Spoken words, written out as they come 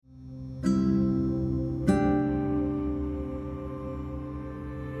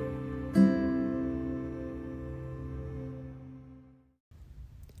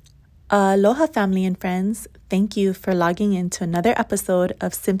Aloha, family and friends. Thank you for logging into another episode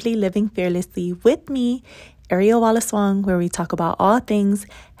of Simply Living Fearlessly with me, Ariel Wallace-Wong, where we talk about all things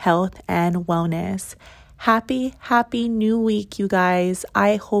health and wellness. Happy new week, you guys.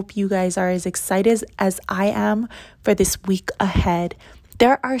 I hope you guys are as excited as I am for this week ahead.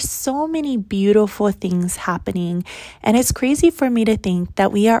 There are so many beautiful things happening, and it's crazy for me to think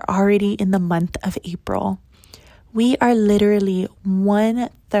that we are already in the month of April. We are literally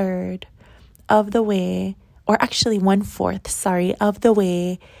 1/3 of the way, or actually 1/4, of the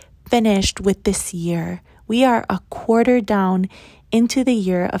way finished with this year. We are a quarter down into the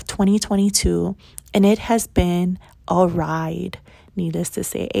year of 2022, and it has been a ride. Needless to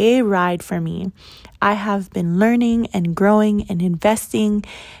say, a ride for me. I have been learning and growing and investing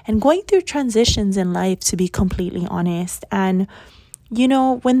and going through transitions in life, to be completely honest. And you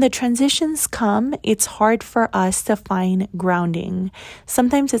know, when the transitions come, it's hard for us to find grounding.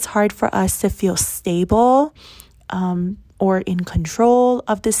 Sometimes it's hard for us to feel stable or in control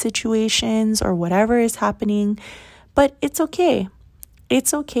of the situations or whatever is happening. But it's okay.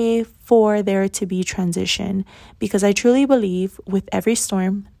 It's okay for there to be transition, because I truly believe with every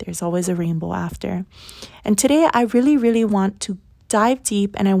storm, there's always a rainbow after. And today I really want to dive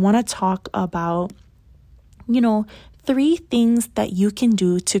deep, and I want to talk about, 3 things that you can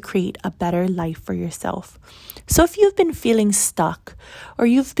do to create a better life for yourself. So if you've been feeling stuck, or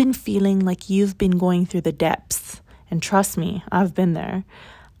you've been feeling like you've been going through the depths, and trust me, I've been there,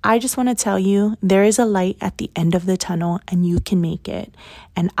 I just want to tell you, there is a light at the end of the tunnel, and you can make it.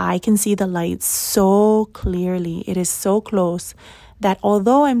 And I can see the light so clearly. It is so close that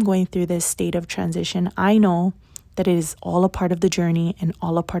although I'm going through this state of transition, I know that it is all a part of the journey and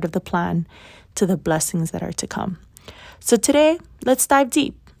all a part of the plan to the blessings that are to come. So today, let's dive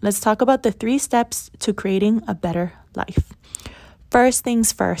deep. Let's talk about the 3 steps to creating a better life. First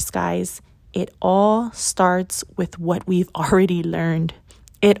things first, guys, it all starts with what we've already learned.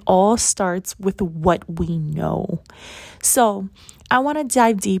 It all starts with what we know. So I want to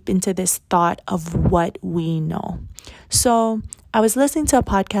dive deep into this thought of what we know. So I was listening to a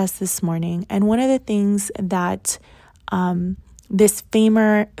podcast this morning, and one of the things that this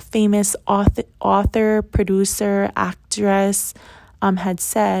famous author, producer, actress had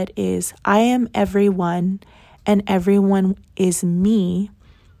said is, I am everyone and everyone is me,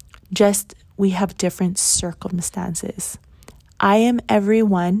 just we have different circumstances. I am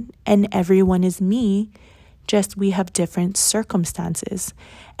everyone and everyone is me, just we have different circumstances.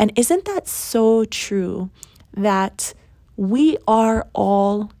 And isn't that so true that we are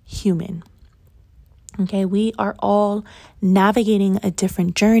all human? Okay, we are all navigating a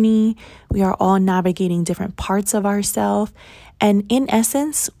different journey. We are all navigating different parts of ourselves. And in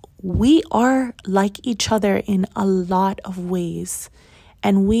essence, we are like each other in a lot of ways.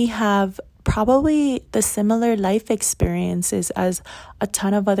 And we have probably the similar life experiences as a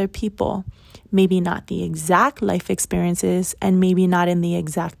ton of other people. Maybe not the exact life experiences, and maybe not in the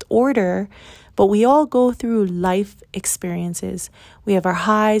exact order, but we all go through life experiences. We have our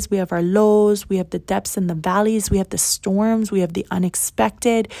highs, we have our lows, we have the depths and the valleys, we have the storms, we have the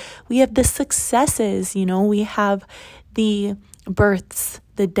unexpected, we have the successes, we have the births,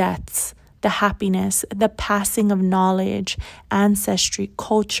 the deaths, the happiness, the passing of knowledge, ancestry,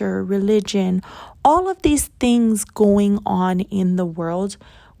 culture, religion, all of these things going on in the world.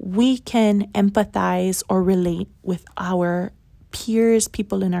 We can empathize or relate with our peers,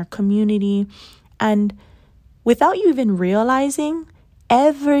 people in our community. And without you even realizing,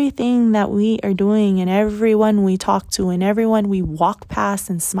 everything that we are doing and everyone we talk to and everyone we walk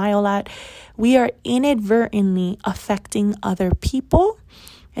past and smile at, we are inadvertently affecting other people,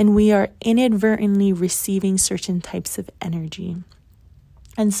 and we are inadvertently receiving certain types of energy.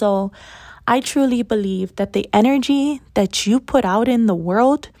 And so I truly believe that the energy that you put out in the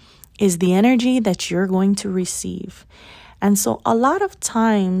world is the energy that you're going to receive. And so a lot of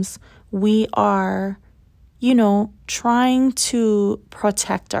times we are, trying to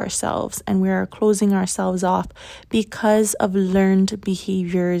protect ourselves, and we are closing ourselves off because of learned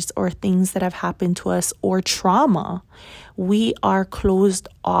behaviors or things that have happened to us or trauma. We are closed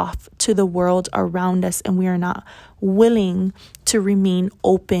off to the world around us, and we are not willing to remain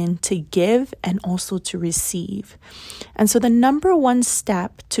open to give and also to receive. And so the number 1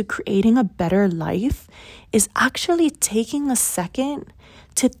 step to creating a better life is actually taking a second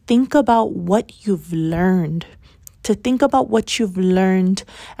to think about what you've learned.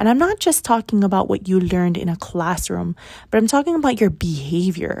 And I'm not just talking about what you learned in a classroom, but I'm talking about your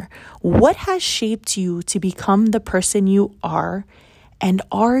behavior. What has shaped you to become the person you are? And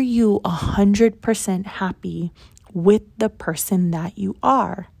are you 100% happy with the person that you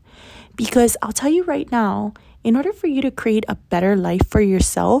are? Because I'll tell you right now, in order for you to create a better life for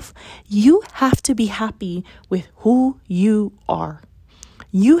yourself, you have to be happy with who you are.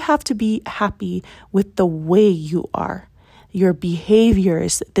 You have to be happy with the way you are. Your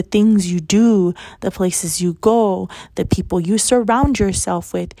behaviors, the things you do, the places you go, the people you surround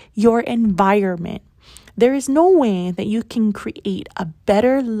yourself with, your environment. There is no way that you can create a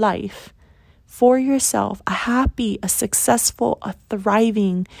better life for yourself, a happy, a successful, a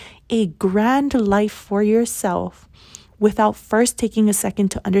thriving, a grand life for yourself without first taking a second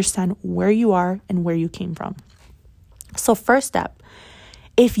to understand where you are and where you came from. So first step,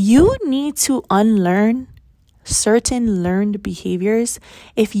 if you need to unlearn certain learned behaviors,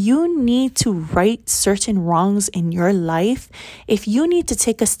 if you need to right certain wrongs in your life, if you need to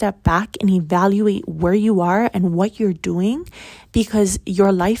take a step back and evaluate where you are and what you're doing, because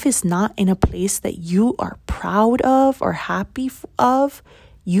your life is not in a place that you are proud of or happy of,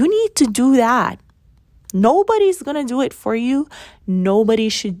 you need to do that. Nobody's going to do it for you. Nobody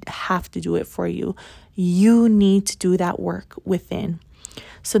should have to do it for you. You need to do that work within.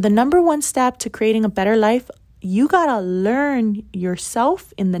 So the number one step to creating a better life, you got to learn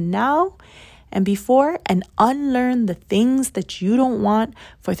yourself in the now and before and unlearn the things that you don't want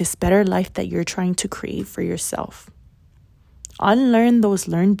for this better life that you're trying to create for yourself. Unlearn those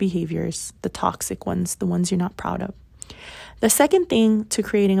learned behaviors, the toxic ones, the ones you're not proud of. The second thing to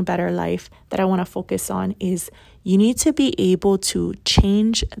creating a better life that I want to focus on is you need to be able to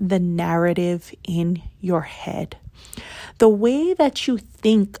change the narrative in your head. The way that you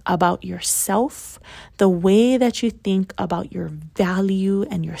think about yourself, the way that you think about your value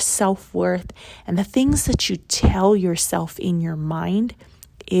and your self-worth, and the things that you tell yourself in your mind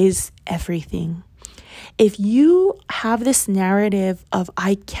is everything. If you have this narrative of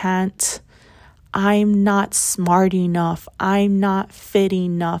I can't, I'm not smart enough, I'm not fit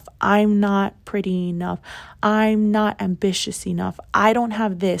enough, I'm not pretty enough, I'm not ambitious enough, I don't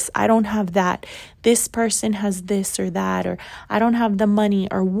have this, I don't have that, this person has this or that, or I don't have the money,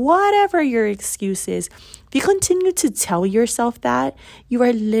 or whatever your excuse is, if you continue to tell yourself that, you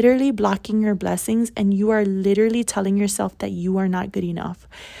are literally blocking your blessings and you are literally telling yourself that you are not good enough.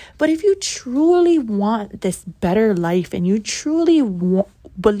 But if you truly want this better life and you truly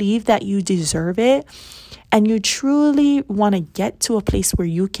believe that you deserve it, and you truly want to get to a place where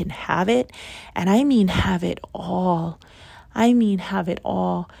you can have it, and I mean have it all. I mean have it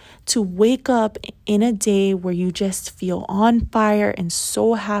all. To wake up in a day where you just feel on fire and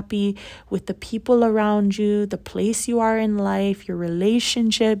so happy with the people around you, the place you are in life, your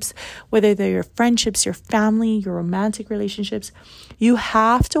relationships, whether they're your friendships, your family, your romantic relationships. You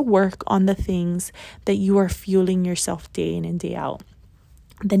have to work on the things that you are fueling yourself day in and day out.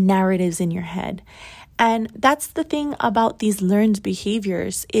 The narratives in your head. And that's the thing about these learned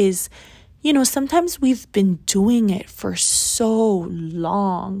behaviors is, sometimes we've been doing it for so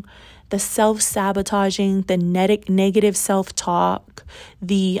long. The self-sabotaging, the negative self-talk,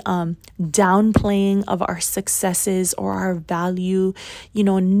 the downplaying of our successes or our value,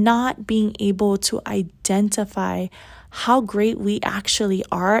 not being able to identify how great we actually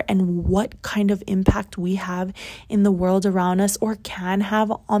are and what kind of impact we have in the world around us or can have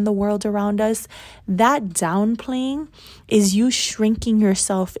on the world around us. That downplaying is you shrinking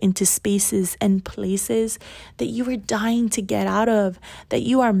yourself into spaces and places that you are dying to get out of, that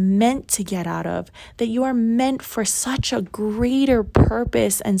you are meant to get out of, that you are meant for such a greater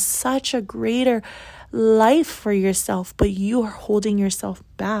purpose and such a greater life for yourself, but you are holding yourself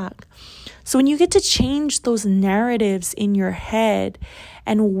back. So when you get to change those narratives in your head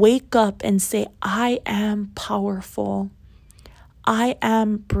and wake up and say, I am powerful, I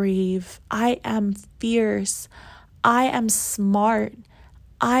am brave, I am fierce, I am smart,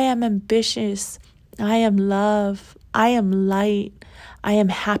 I am ambitious, I am love, I am light, I am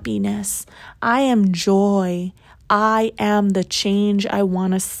happiness, I am joy, I am the change I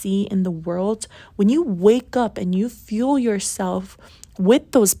want to see in the world. When you wake up and you fuel yourself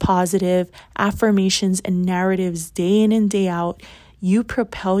with those positive affirmations and narratives day in and day out, you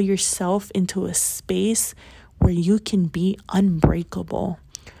propel yourself into a space where you can be unbreakable,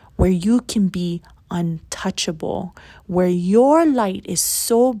 where you can be untouchable, where your light is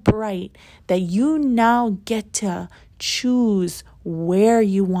so bright that you now get to choose where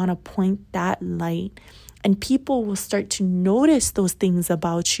you want to point that light. And people will start to notice those things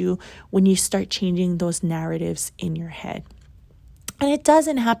about you when you start changing those narratives in your head. And it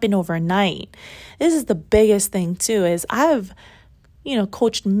doesn't happen overnight. This is the biggest thing too, is I've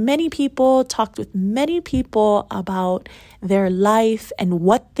coached many people, talked with many people about their life and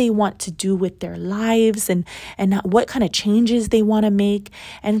what they want to do with their lives and what kind of changes they want to make.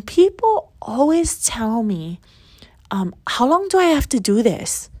 And people always tell me, how long do I have to do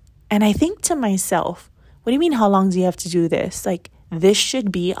this? And I think to myself, what do you mean, how long do you have to do this? Like, this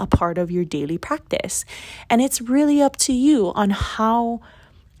should be a part of your daily practice. And it's really up to you on how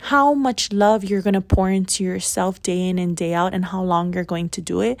much love you're going to pour into yourself day in and day out and how long you're going to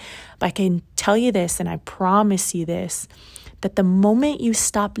do it. But I can tell you this, and I promise you this, that the moment you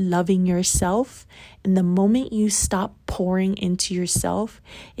stop loving yourself and the moment you stop pouring into yourself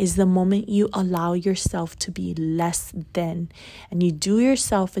is the moment you allow yourself to be less than. And you do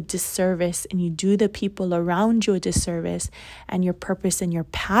yourself a disservice, and you do the people around you a disservice, and your purpose and your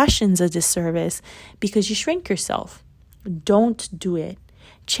passions a disservice because you shrink yourself. Don't do it.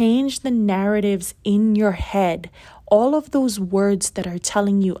 Change the narratives in your head. All of those words that are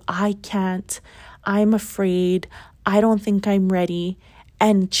telling you, I can't, I'm afraid, I don't think I'm ready.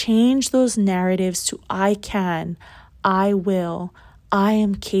 And change those narratives to I can, I will, I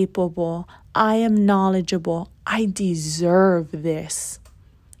am capable, I am knowledgeable, I deserve this.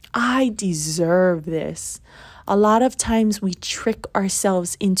 I deserve this. A lot of times we trick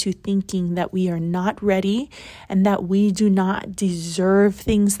ourselves into thinking that we are not ready and that we do not deserve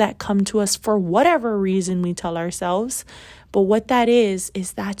things that come to us for whatever reason we tell ourselves. But what that is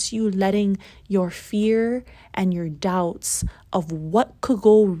that's you letting your fear and your doubts of what could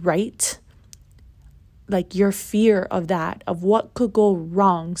go right, like your fear of that, of what could go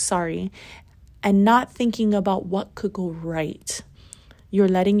wrong, and not thinking about what could go right. You're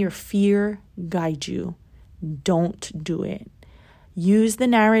letting your fear guide you. Don't do it. Use the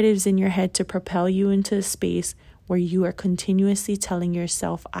narratives in your head to propel you into a space where you are continuously telling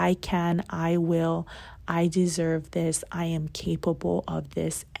yourself, I can, I will, I deserve this, I am capable of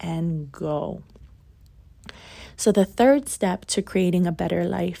this, and go. So the third step to creating a better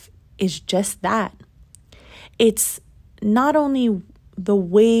life is just that. It's not only the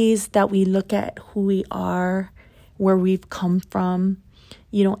ways that we look at who we are, where we've come from,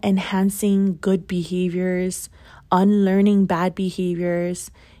 enhancing good behaviors, unlearning bad behaviors,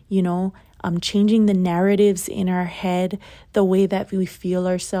 changing the narratives in our head, the way that we feel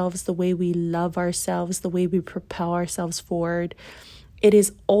ourselves, the way we love ourselves, the way we propel ourselves forward. It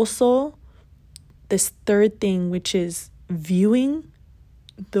is also this third thing, which is viewing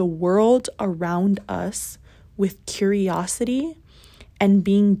the world around us with curiosity and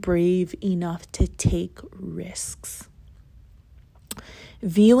being brave enough to take risks.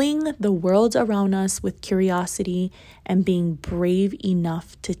 Viewing the world around us with curiosity and being brave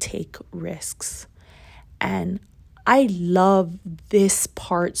enough to take risks. And I love this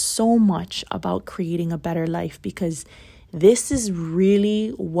part so much about creating a better life because this is really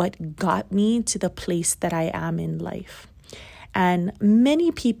what got me to the place that I am in life. And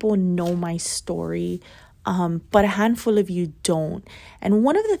many people know my story, but a handful of you don't. And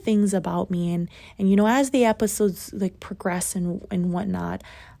one of the things about me, and as the episodes progress and whatnot,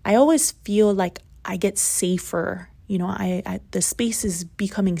 I always feel like I get safer. The space is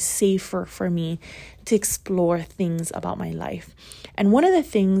becoming safer for me to explore things about my life. And one of the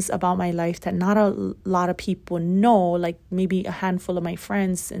things about my life that not a lot of people know, like maybe a handful of my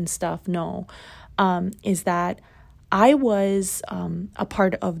friends and stuff know, is that I was a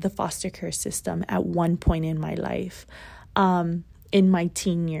part of the foster care system at one point in my life, in my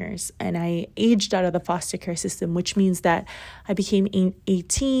teen years. And I aged out of the foster care system, which means that I became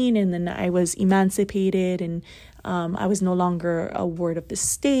 18 and then I was emancipated and I was no longer a ward of the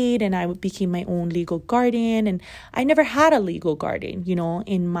state and I became my own legal guardian. And I never had a legal guardian,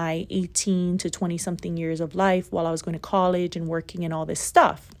 in my 18 to 20 something years of life while I was going to college and working and all this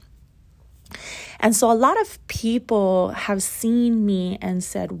stuff. And so a lot of people have seen me and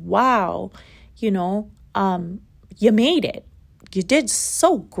said, wow, you made it. You did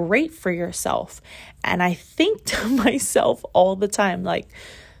so great for yourself. And I think to myself all the time,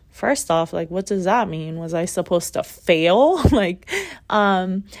 first off, what does that mean? Was I supposed to fail?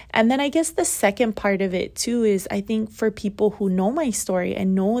 And then I guess the second part of it too is I think for people who know my story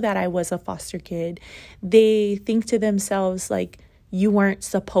and know that I was a foster kid, they think to themselves, you weren't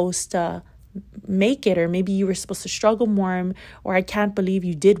supposed to make it, or maybe you were supposed to struggle more, or I can't believe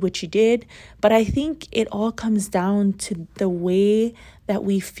you did what you did. But I think it all comes down to the way that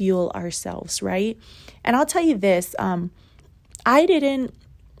we feel ourselves, right? And I'll tell you this, I didn't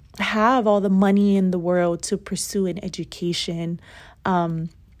have all the money in the world to pursue an education, or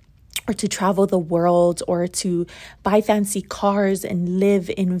to travel the world, or to buy fancy cars and live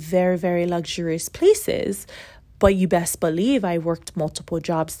in very, very luxurious places. But you best believe I worked multiple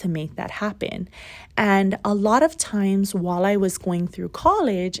jobs to make that happen. And a lot of times while I was going through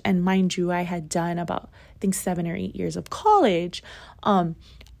college, and mind you, I had done about, I think, 7 or 8 years of college,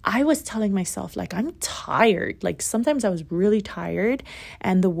 I was telling myself, like, I'm tired. Like, sometimes I was really tired,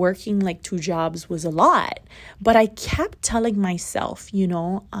 and the working like 2 jobs was a lot. But I kept telling myself,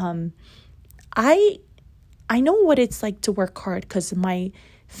 I know what it's like to work hard, because my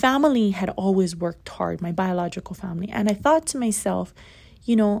family had always worked hard, my biological family. And I thought to myself,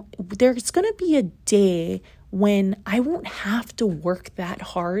 there's going to be a day when I won't have to work that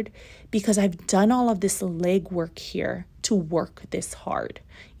hard, because I've done all of this legwork here to work this hard,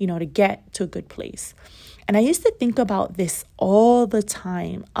 to get to a good place. And I used to think about this all the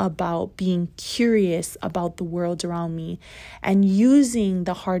time, about being curious about the world around me and using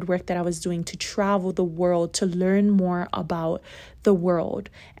the hard work that I was doing to travel the world, to learn more about the world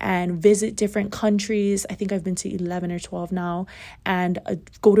and visit different countries. I think I've been to 11 or 12 now, and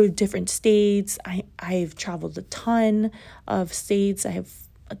go to different states. I've traveled a ton of states. I have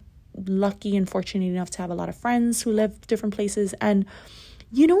lucky and fortunate enough to have a lot of friends who live different places. And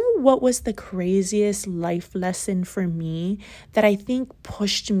you know what was the craziest life lesson for me that I think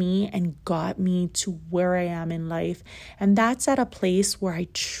pushed me and got me to where I am in life? And that's at a place where I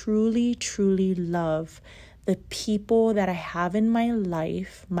truly, truly love the people that I have in my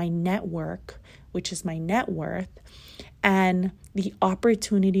life, my network, which is my net worth, and the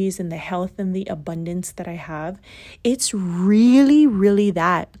opportunities and the health and the abundance that I have. It's really, really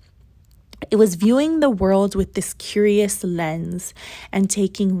that. It was viewing the world with this curious lens and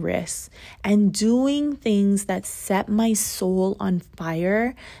taking risks and doing things that set my soul on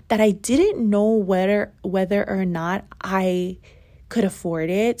fire, that I didn't know whether or not I could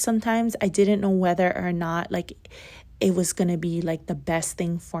afford it. Sometimes I didn't know whether or not it was going to be like the best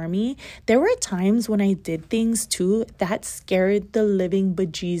thing for me. There were times when I did things too that scared the living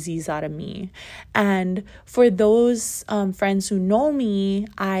bejesus out of me. And for those friends who know me,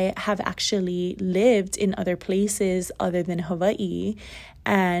 I have actually lived in other places other than Hawaii.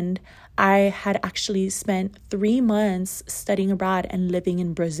 And I had actually spent 3 months studying abroad and living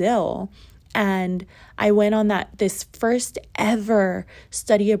in Brazil. And I went on this first ever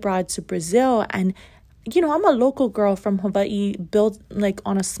study abroad to Brazil. And I'm a local girl from Hawaii, built like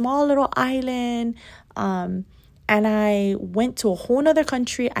on a small little island. And I went to a whole nother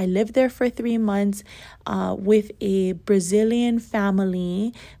country. I lived there for 3 months with a Brazilian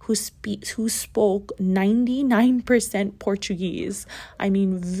family who spoke 99% Portuguese. I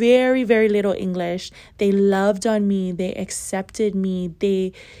mean, very, very little English. They loved on me. They accepted me.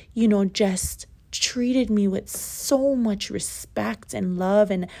 They, just treated me with so much respect and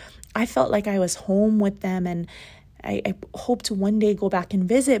love. And I felt like I was home with them, and I hope to one day go back and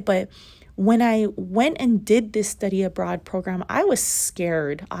visit. But when I went and did this study abroad program, I was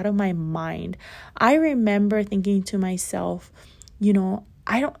scared out of my mind. I remember thinking to myself,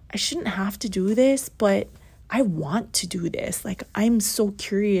 I shouldn't have to do this, but I want to do this. Like, I'm so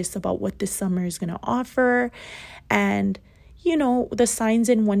curious about what this summer is going to offer. And the signs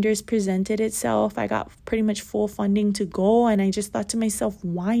and wonders presented itself. I got pretty much full funding to go. And I just thought to myself,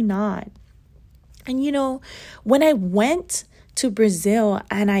 why not? And, when I went to Brazil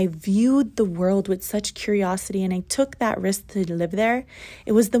and I viewed the world with such curiosity and I took that risk to live there,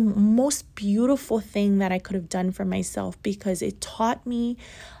 it was the most beautiful thing that I could have done for myself, because it taught me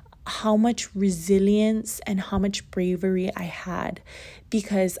how much resilience and how much bravery I had,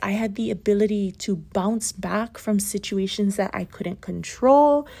 because I had the ability to bounce back from situations that I couldn't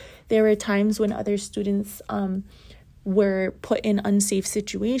control. There were times when other students were put in unsafe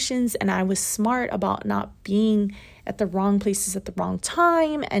situations, and I was smart about not being at the wrong places at the wrong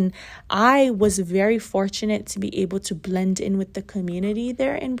time. And I was very fortunate to be able to blend in with the community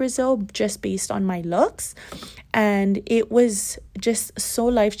there in Brazil just based on my looks. And it was just so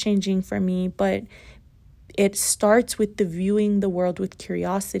life-changing for me. But it starts with viewing the world with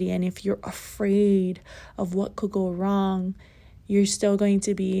curiosity. And if you're afraid of what could go wrong, you're still going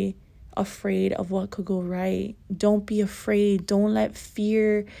to be afraid of what could go right. Don't be afraid. Don't let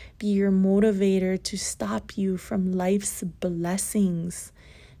fear be your motivator to stop you from life's blessings.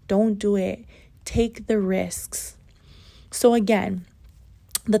 Don't do it. Take the risks. So again,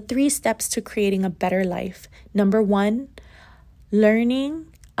 the 3 steps to creating a better life. Number 1, learning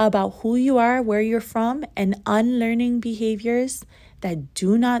about who you are, where you're from, and unlearning behaviors that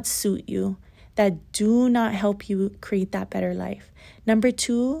do not suit you, that do not help you create that better life. Number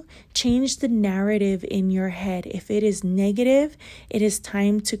 2, change the narrative in your head. If it is negative, it is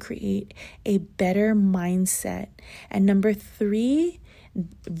time to create a better mindset. And number 3,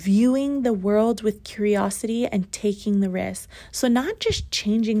 viewing the world with curiosity and taking the risk. So not just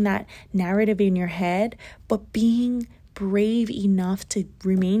changing that narrative in your head, but being brave enough to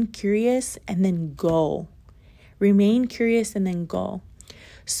remain curious and then go. Remain curious and then go.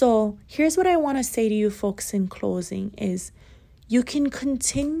 So here's what I want to say to you folks in closing is you can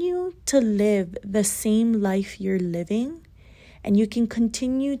continue to live the same life you're living, and you can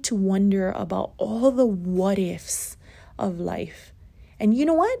continue to wonder about all the what ifs of life. And you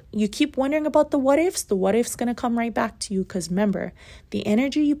know what? You keep wondering about the what ifs going to come right back to you, because remember, the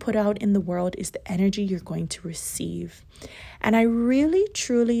energy you put out in the world is the energy you're going to receive. And I really,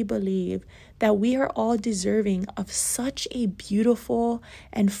 truly believe that we are all deserving of such a beautiful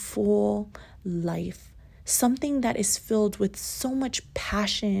and full life. Something that is filled with so much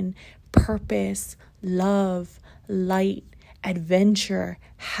passion, purpose, love, light, adventure,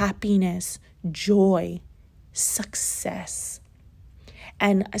 happiness, joy, success.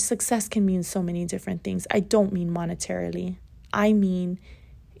 And success can mean so many different things. I don't mean monetarily. I mean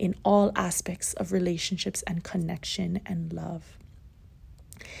in all aspects of relationships and connection and love.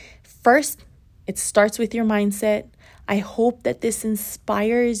 First, it starts with your mindset. I hope that this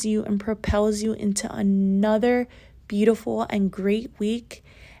inspires you and propels you into another beautiful and great week,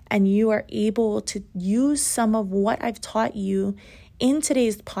 and you are able to use some of what I've taught you in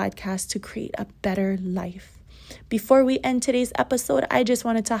today's podcast to create a better life. Before we end today's episode, I just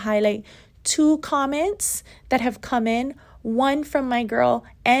wanted to highlight 2 comments that have come in. One from my girl,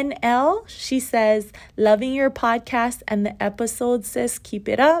 NL. She says, loving your podcast and the episode, sis, keep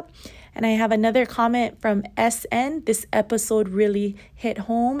it up. And I have another comment from SN. This episode really hit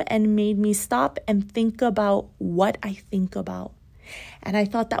home and made me stop and think about what I think about. And I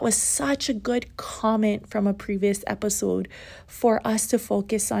thought that was such a good comment from a previous episode for us to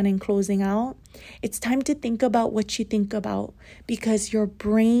focus on in closing out. It's time to think about what you think about, because your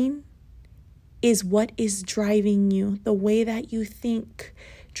brain is what is driving you. The way that you think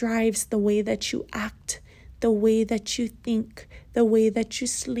drives the way that you act, the way that you think, the way that you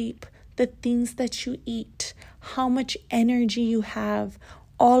sleep, the things that you eat, how much energy you have.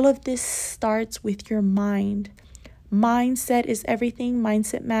 All of this starts with your mind. Mindset is everything.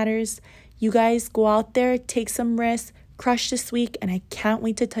 Mindset matters. You guys go out there, take some risks, crush this week, and I can't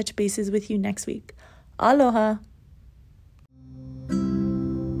wait to touch bases with you next week. Aloha.